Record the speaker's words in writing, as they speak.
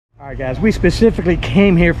All right, guys, we specifically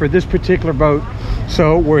came here for this particular boat.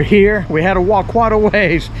 So we're here. We had to walk quite a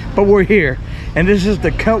ways, but we're here. And this is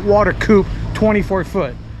the Cutwater Coupe 24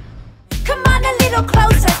 foot. Come on a little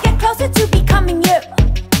closer, get closer to becoming you.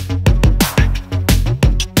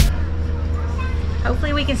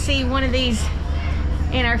 Hopefully we can see one of these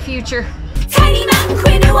in our future. Tiny mountain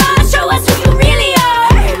queen who are, show us who you really are.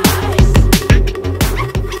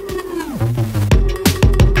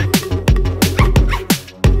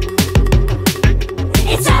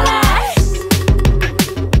 It's all ours.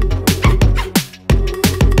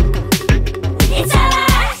 It's all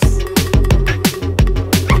ours.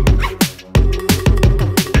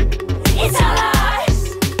 It's all ours.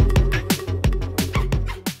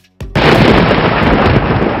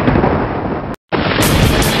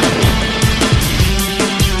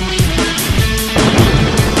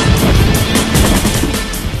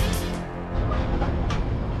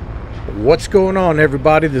 What's going on,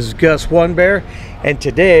 everybody? This is Gus One Bear, and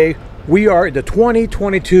today we are at the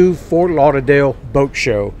 2022 Fort Lauderdale Boat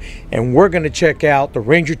Show, and we're going to check out the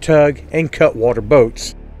Ranger Tug and Cutwater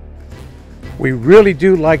boats. We really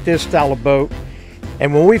do like this style of boat,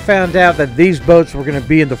 and when we found out that these boats were going to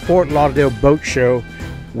be in the Fort Lauderdale Boat Show,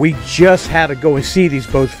 we just had to go and see these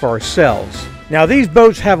boats for ourselves. Now, these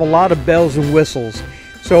boats have a lot of bells and whistles,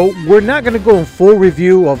 so we're not going to go in full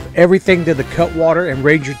review of everything that the Cutwater and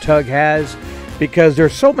Ranger Tug has, because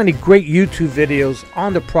there's so many great YouTube videos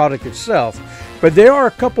on the product itself. But there are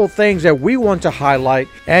a couple of things that we want to highlight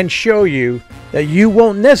and show you that you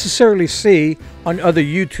won't necessarily see on other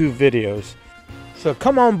YouTube videos. So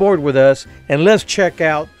come on board with us and let's check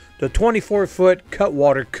out the 24-foot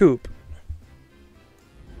Cutwater Coupe.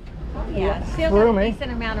 Oh yeah, still got Roomy. a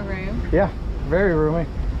decent amount of room. Yeah, very roomy.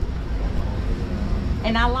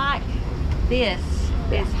 And I like this.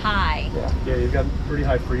 It's high. Yeah, you've got pretty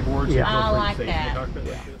high freeboards. Yeah. I like that.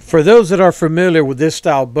 For those that are familiar with this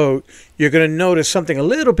style boat, you're going to notice something a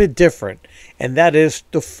little bit different, and that is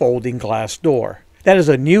the folding glass door. That is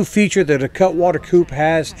a new feature that the Cutwater Coupe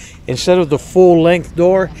has. Instead of the full-length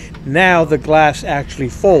door, now the glass actually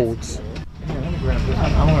folds. Yeah, let me grab this.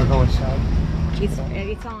 I want to go inside. It's on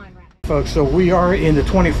right now. Folks, so we are in the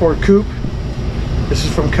 24 Coupe. This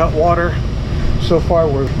is from Cutwater. So far,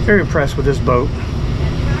 we're very impressed with this boat.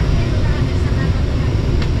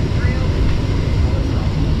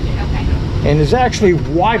 And it's actually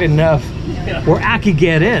wide enough where I could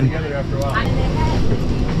get in.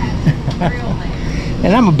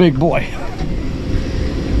 And I'm a big boy.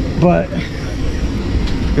 But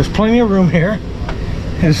there's plenty of room here.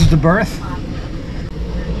 This is the berth.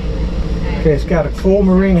 Okay, it's got a full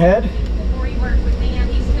marine head.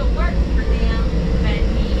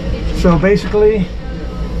 So basically,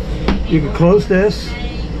 you can close this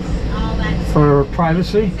for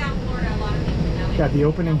privacy. Got the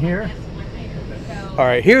opening here. All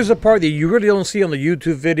right, here's the part that you really don't see on the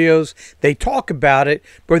YouTube videos. They talk about it,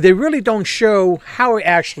 but they really don't show how it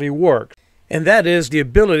actually works. And that is the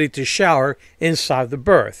ability to shower inside the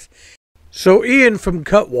berth. So Ian from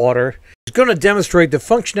Cutwater is going to demonstrate the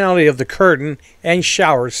functionality of the curtain and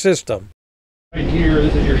shower system. Right here,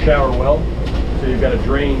 this is your shower well. So you've got a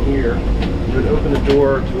drain here. You would open the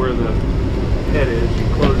door to where the head is. You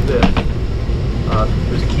close this.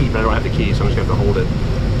 There's a key, but I don't have the key, so I'm just going to have to hold it.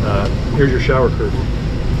 Here's your shower curtain.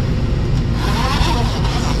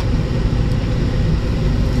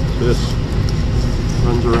 So this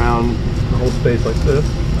runs around the whole space like this.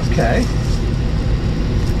 Okay.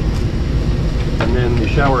 And then the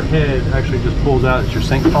shower head actually just pulls out. It's your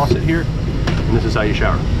sink faucet here. And this is how you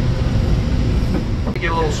shower. You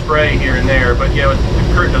get a little spray here and there, but yeah, the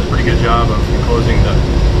curtain does a pretty good job of enclosing the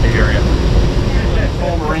area.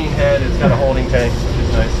 Full marine head, it's got a holding tank, which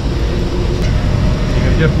is nice.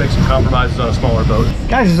 You have to make some compromises on a smaller boat.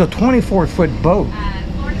 Guys, it's a 24-foot boat.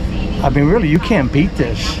 I mean, really, you can't beat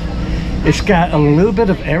this. It's got a little bit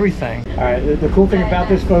of everything. All right, the cool thing about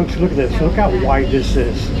this, folks, look at this. Look how wide this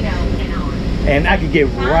is. And I could get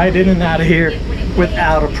right in and out of here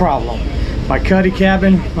without a problem. My cuddy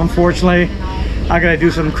cabin, unfortunately, I gotta do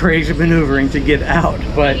some crazy maneuvering to get out,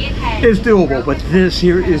 but it's doable. But this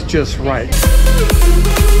here is just right.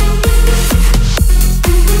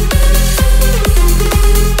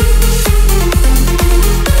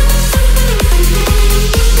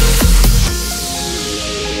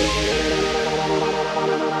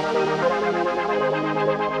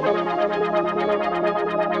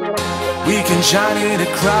 We can shine in a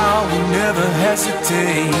crowd, we never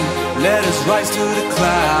hesitate. Let us rise to the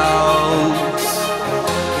clouds.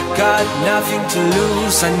 We've got nothing to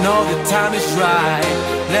lose, I know the time is right.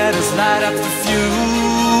 Let us light up the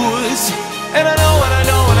fuse. And I know, and I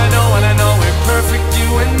know, and I know, and I know we're perfect,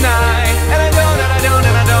 you and I.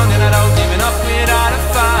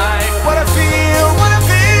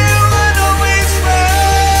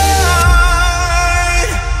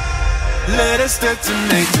 set to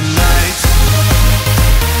make tonight.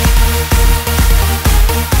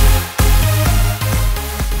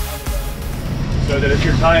 So that if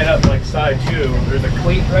you're tying up like side two, there's a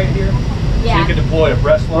cleat right here. Yeah. So you can deploy a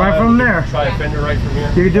breast line. Right from there. Try a fender right from here.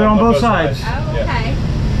 You can do it on both sides. Oh, Yeah. okay.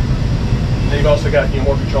 And then you've also got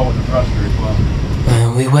more control with the thruster as well.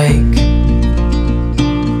 When we wake,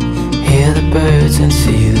 hear the birds and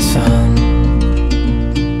see the sun.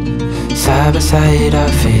 Side by side our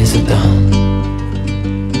fears are done.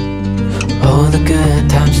 Oh, the good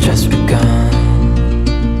times just begun.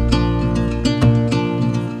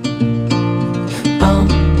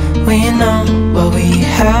 We know what we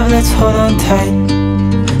have, let's hold on tight.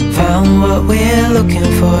 Found what we're looking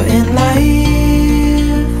for in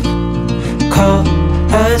life. Call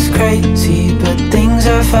us crazy, but things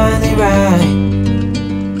are finally right.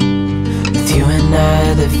 With you and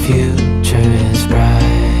I, the future is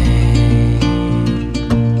bright.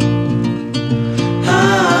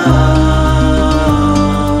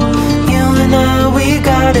 Oh, you and I, we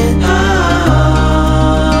got it.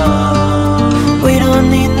 We don't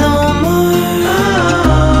need no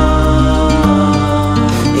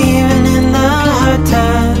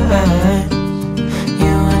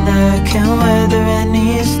can weather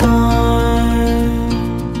any storm.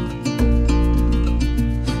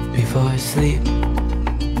 Before I sleep,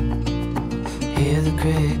 hear the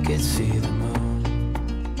crickets, see the moon.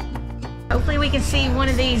 Hopefully we can see one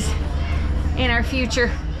of these in our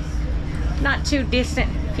future. Not too distant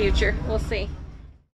future. We'll see.